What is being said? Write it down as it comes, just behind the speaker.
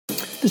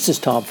This is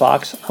Tom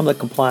Fox. I'm the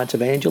Compliance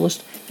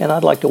Evangelist, and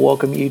I'd like to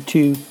welcome you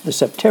to the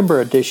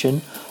September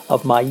edition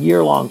of my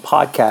year-long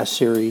podcast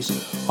series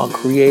on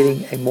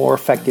creating a more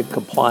effective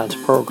compliance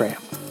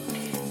program.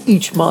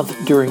 Each month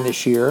during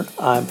this year,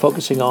 I'm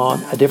focusing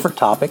on a different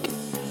topic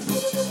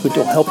which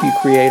will help you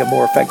create a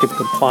more effective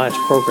compliance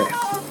program.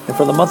 And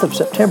for the month of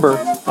September,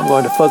 I'm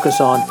going to focus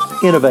on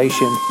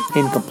innovation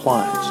in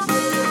compliance.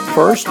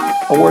 First,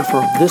 a word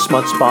from this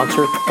month's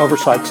sponsor,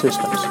 Oversight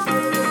Systems.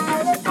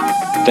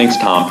 Thanks,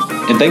 Tom,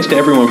 and thanks to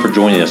everyone for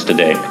joining us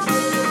today.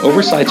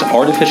 Oversight's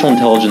artificial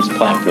intelligence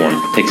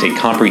platform takes a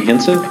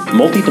comprehensive,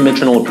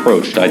 multidimensional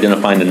approach to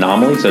identifying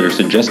anomalies that are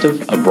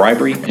suggestive of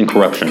bribery and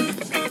corruption.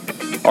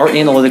 Our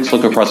analytics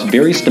look across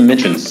various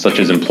dimensions such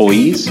as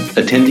employees,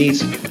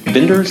 attendees,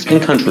 vendors,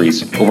 and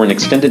countries over an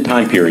extended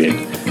time period.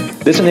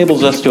 This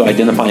enables us to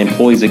identify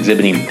employees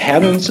exhibiting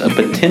patterns of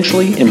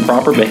potentially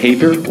improper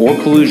behavior or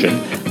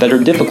collusion that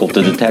are difficult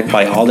to detect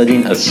by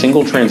auditing a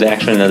single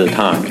transaction at a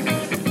time.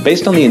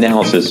 Based on the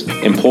analysis,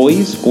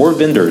 employees or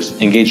vendors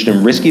engaged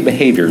in risky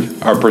behavior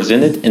are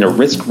presented in a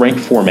risk-ranked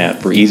format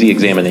for easy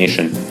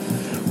examination.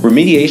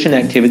 Remediation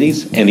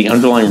activities and the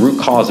underlying root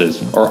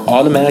causes are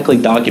automatically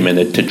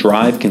documented to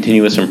drive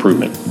continuous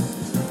improvement.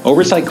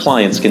 Oversight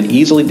clients can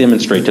easily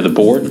demonstrate to the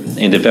board,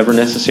 and if ever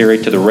necessary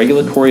to the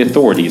regulatory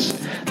authorities,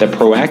 that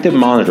proactive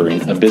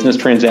monitoring of business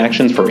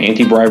transactions for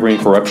anti-bribery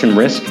and corruption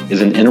risk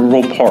is an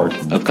integral part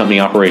of company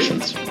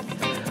operations.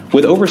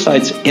 With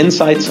Oversight's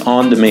Insights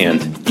on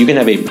Demand, you can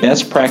have a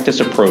best practice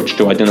approach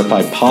to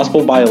identify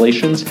possible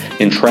violations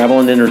in travel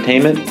and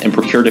entertainment and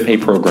procure-to-pay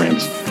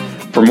programs.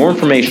 For more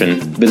information,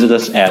 visit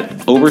us at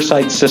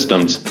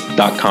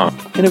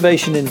oversightsystems.com.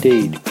 Innovation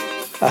indeed.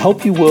 I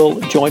hope you will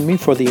join me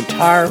for the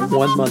entire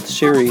one-month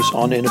series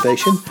on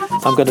innovation.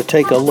 I'm going to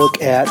take a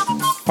look at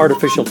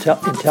artificial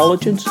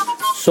intelligence,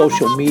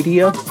 social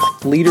media,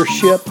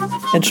 leadership,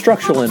 and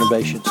structural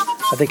innovations.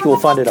 I think you will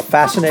find it a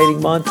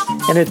fascinating month,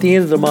 and at the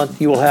end of the month,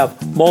 you will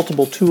have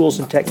multiple tools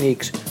and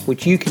techniques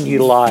which you can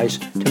utilize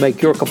to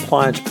make your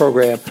compliance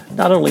program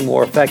not only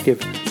more effective,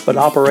 but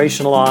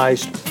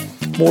operationalized,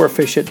 more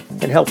efficient,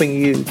 and helping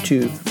you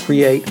to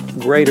create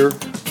greater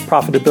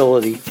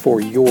profitability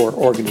for your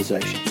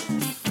organization.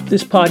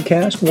 This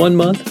podcast, 1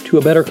 Month to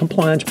a Better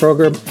Compliance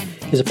Program,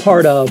 is a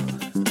part of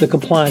the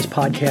Compliance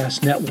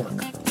Podcast Network.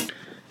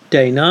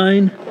 Day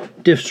 9,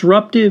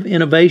 Disruptive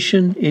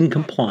Innovation in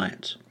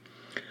Compliance.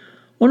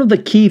 One of the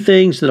key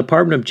things the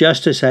Department of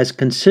Justice has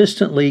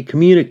consistently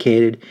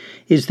communicated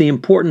is the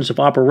importance of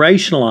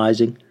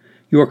operationalizing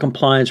your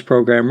compliance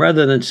program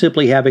rather than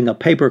simply having a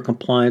paper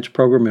compliance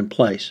program in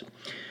place.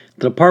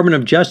 The Department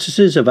of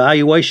Justice's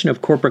evaluation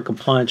of corporate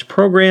compliance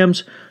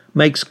programs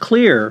makes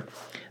clear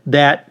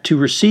that to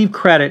receive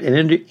credit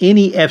in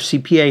any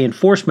FCPA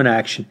enforcement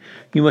action,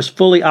 you must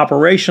fully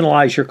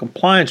operationalize your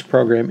compliance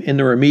program in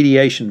the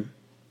remediation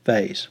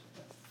phase.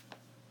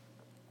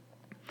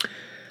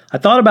 I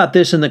thought about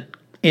this in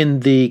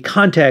the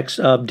context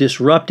of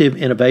disruptive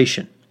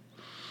innovation.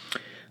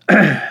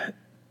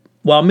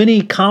 While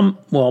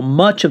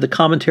much of the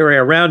commentary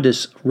around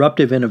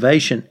disruptive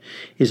innovation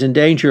is in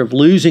danger of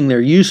losing their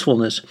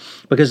usefulness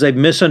because they've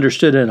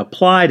misunderstood and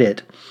applied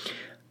it,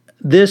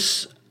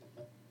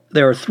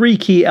 there are 3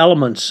 key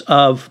elements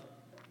of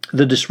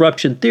the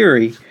disruption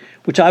theory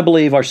which I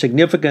believe are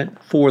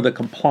significant for the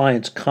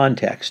compliance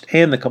context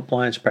and the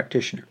compliance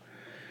practitioner.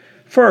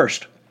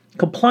 First,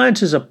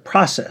 compliance is a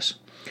process.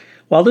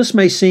 While this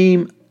may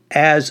seem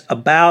as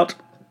about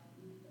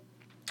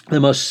the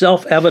most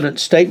self-evident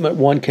statement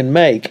one can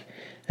make,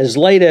 as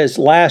late as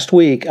last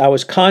week, I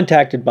was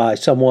contacted by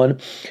someone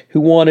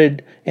who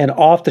wanted an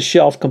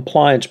off-the-shelf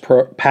compliance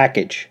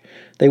package.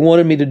 They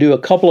wanted me to do a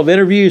couple of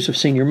interviews of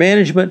senior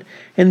management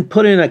and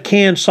put in a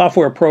canned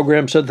software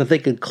program so that they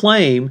could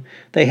claim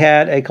they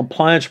had a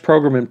compliance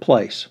program in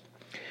place.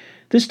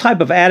 This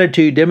type of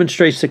attitude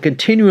demonstrates the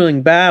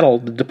continuing battle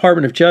the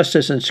Department of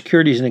Justice and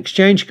Securities and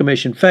Exchange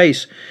Commission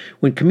face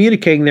when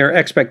communicating their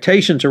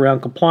expectations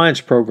around compliance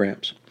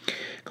programs.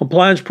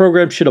 Compliance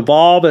programs should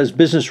evolve as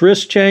business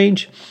risks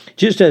change,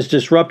 just as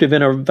disruptive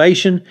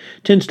innovation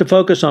tends to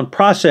focus on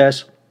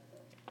process.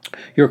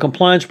 Your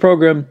compliance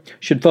program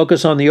should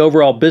focus on the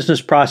overall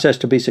business process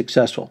to be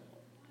successful.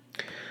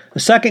 The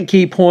second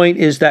key point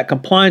is that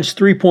Compliance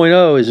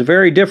 3.0 is a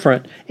very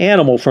different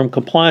animal from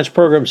compliance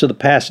programs of the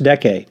past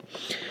decade.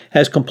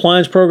 As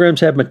compliance programs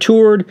have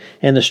matured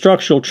and the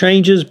structural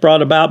changes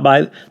brought about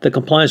by the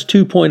Compliance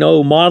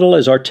 2.0 model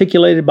as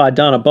articulated by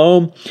Donna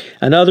Bohm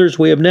and others,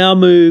 we have now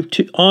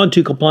moved on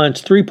to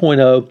Compliance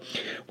 3.0,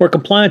 where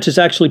compliance is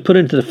actually put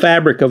into the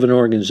fabric of an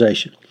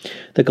organization.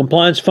 The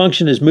compliance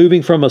function is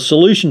moving from a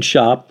solution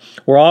shop,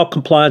 where all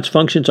compliance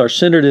functions are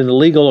centered in the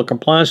legal or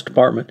compliance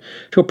department,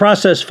 to a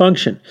process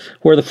function,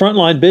 where the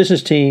frontline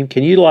business team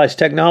can utilize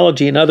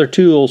technology and other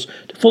tools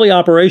to fully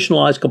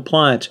operationalize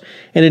compliance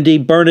and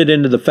indeed burn it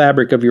into the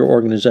fabric of your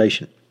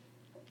organization.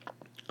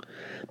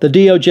 The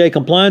DOJ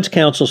Compliance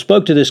Council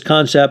spoke to this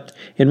concept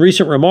in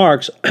recent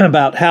remarks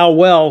about how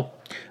well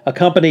a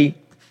company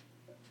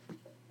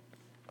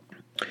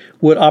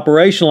would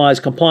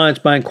operationalize compliance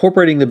by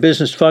incorporating the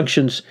business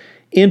functions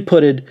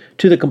inputted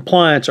to the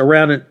compliance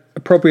around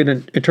appropriate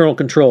internal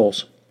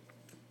controls.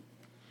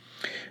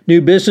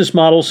 New business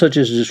models such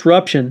as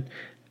disruption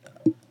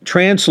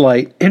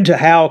translate into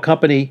how a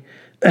company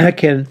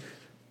can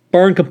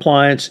burn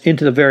compliance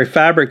into the very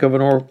fabric of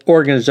an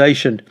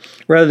organization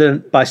rather than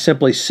by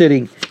simply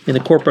sitting in the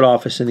corporate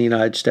office in the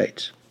United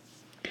States.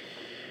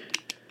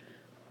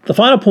 The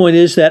final point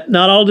is that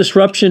not all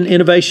disruption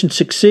innovations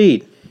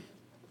succeed.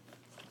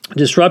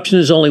 Disruption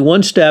is only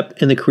one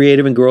step in the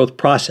creative and growth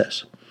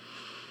process.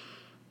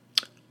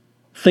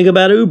 Think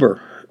about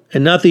Uber,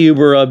 and not the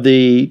Uber of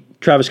the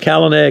Travis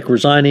Kalanick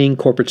resigning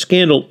corporate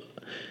scandal.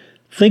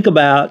 Think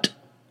about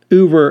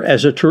Uber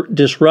as a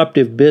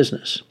disruptive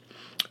business.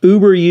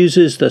 Uber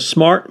uses the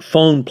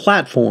smartphone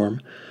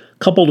platform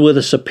coupled with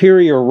a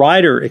superior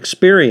rider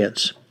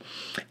experience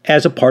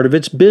as a part of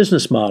its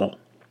business model.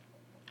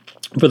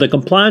 For the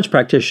compliance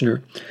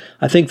practitioner,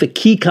 I think the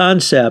key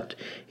concept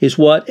is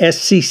what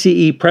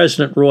SCCE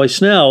President Roy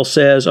Snell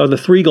says are the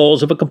 3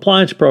 goals of a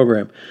compliance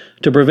program: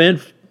 to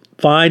prevent,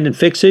 find, and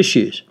fix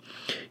issues.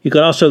 You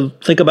could also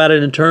think about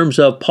it in terms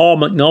of Paul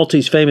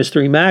McNulty's famous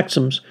 3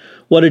 maxims: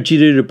 what did you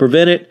do to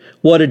prevent it,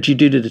 what did you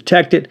do to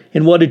detect it,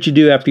 and what did you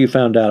do after you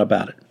found out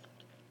about it?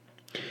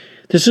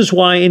 This is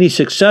why any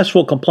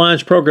successful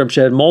compliance program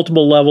should have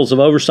multiple levels of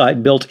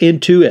oversight built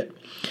into it.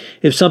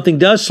 If something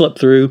does slip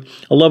through,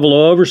 a level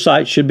of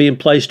oversight should be in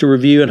place to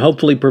review and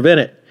hopefully prevent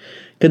it.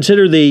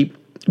 Consider the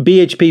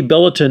BHP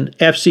Billiton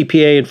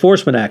FCPA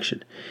enforcement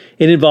action.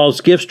 It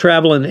involves gifts,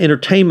 travel, and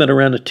entertainment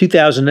around the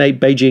 2008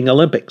 Beijing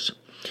Olympics.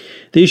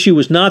 The issue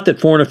was not that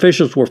foreign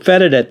officials were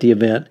feted at the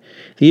event.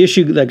 The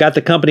issue that got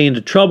the company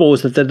into trouble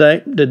was that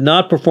they did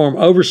not perform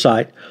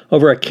oversight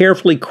over a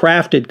carefully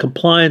crafted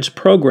compliance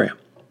program.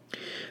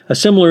 A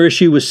similar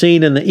issue was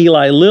seen in the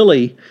Eli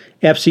Lilly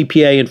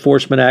FCPA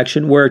enforcement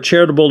action, where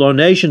charitable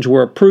donations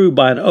were approved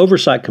by an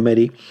oversight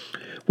committee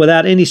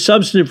without any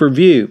substantive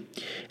review,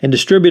 and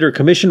distributor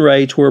commission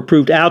rates were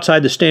approved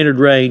outside the standard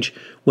range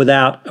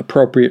without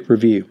appropriate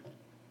review.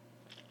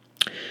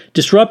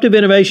 Disruptive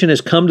innovation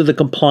has come to the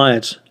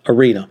compliance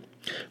arena.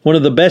 One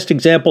of the best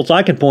examples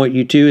I can point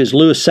you to is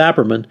Louis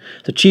Sapperman,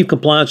 the Chief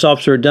Compliance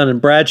Officer at Dun &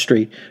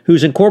 Bradstreet,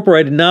 who's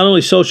incorporated not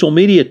only social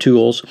media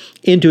tools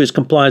into his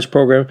compliance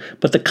program,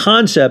 but the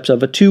concepts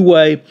of a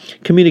 2-way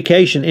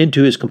communication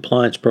into his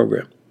compliance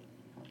program.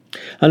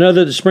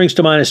 Another that springs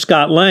to mind is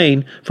Scott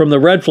Lane from the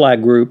Red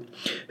Flag Group,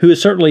 who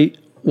is certainly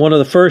one of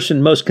the first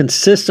and most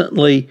consistent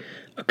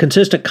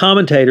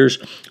commentators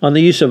on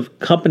the use of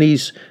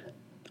companies'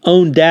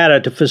 own data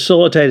to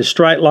facilitate a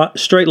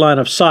straight line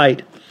of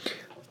sight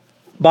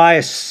by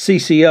a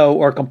CCO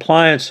or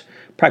compliance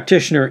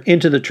practitioner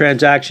into the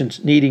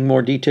transactions needing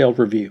more detailed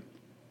review.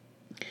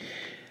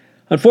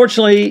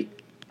 Unfortunately,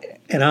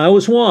 and I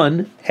was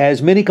one,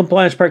 as many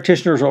compliance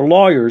practitioners or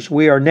lawyers,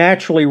 we are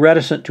naturally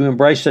reticent to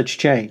embrace such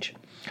change.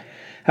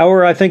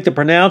 However, I think the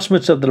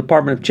pronouncements of the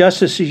Department of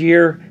Justice this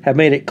year have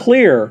made it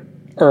clearer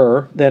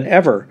than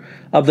ever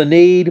of the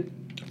need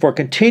for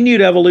continued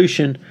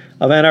evolution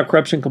of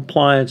anti-corruption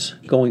compliance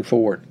going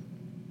forward.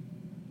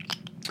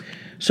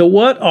 So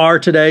what are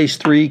today's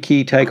 3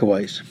 key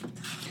takeaways?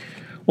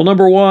 Well,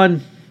 number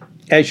 1,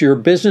 as your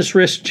business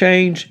risks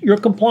change, your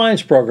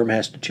compliance program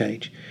has to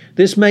change.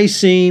 This may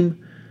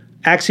seem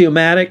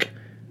axiomatic,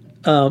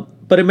 but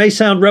it may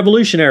sound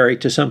revolutionary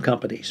to some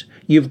companies.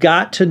 You've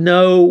got to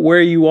know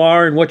where you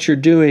are and what you're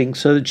doing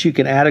so that you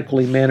can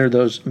adequately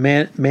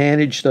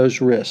manage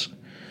those risks.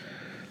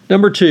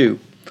 Number 2,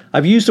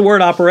 I've used the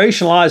word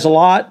operationalize a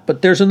lot,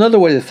 but there's another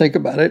way to think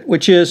about it,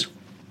 which is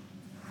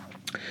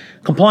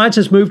compliance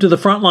has moved to the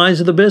front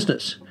lines of the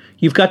business.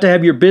 You've got to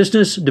have your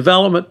business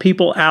development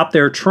people out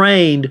there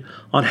trained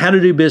on how to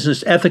do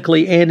business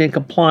ethically and in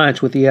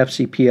compliance with the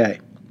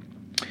FCPA.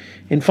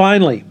 And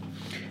finally,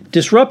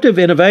 disruptive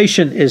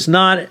innovation is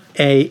not an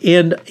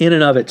end in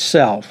and of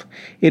itself.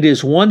 It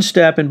is one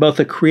step in both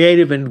the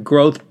creative and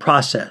growth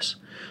process.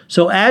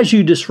 So as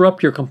you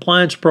disrupt your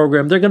compliance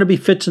program, there are going to be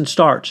fits and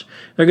starts.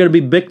 There are going to be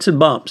bits and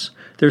bumps.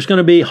 There's going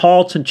to be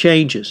halts and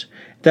changes.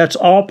 That's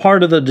all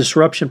part of the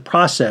disruption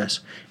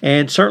process.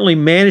 And certainly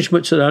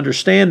management should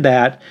understand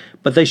that,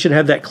 but they should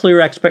have that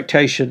clear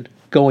expectation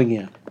going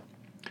in.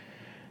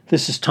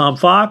 This is Tom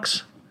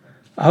Fox.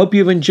 I hope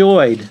you've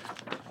enjoyed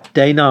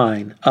day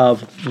 9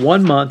 of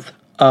 1 month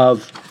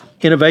of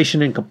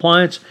innovation and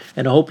compliance,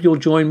 and I hope you'll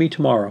join me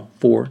tomorrow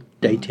for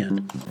day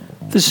 10.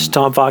 This is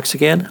Tom Fox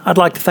again. I'd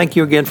like to thank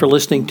you again for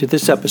listening to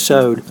this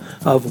episode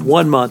of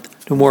 1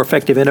 month to more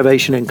effective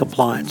innovation and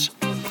compliance.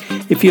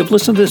 If you have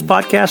listened to this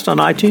podcast on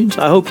iTunes,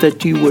 I hope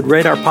that you would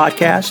rate our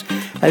podcast,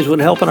 as would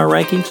help in our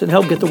rankings and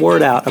help get the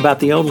word out about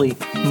the only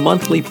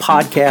monthly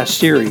podcast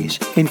series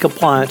in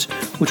compliance,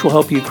 which will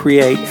help you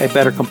create a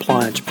better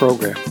compliance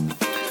program.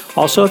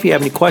 Also, if you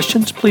have any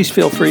questions, please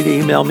feel free to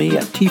email me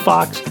at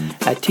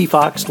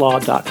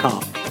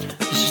tfox@tfoxlaw.com.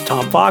 This is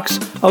Tom Fox.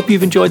 I hope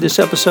you've enjoyed this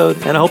episode,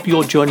 and I hope you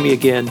will join me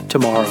again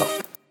tomorrow.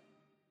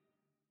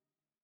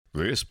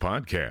 This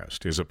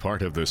podcast is a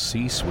part of the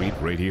C-Suite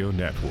Radio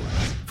Network.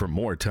 For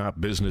more top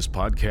business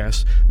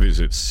podcasts,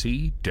 visit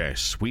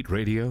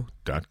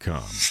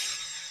c-suiteradio.com.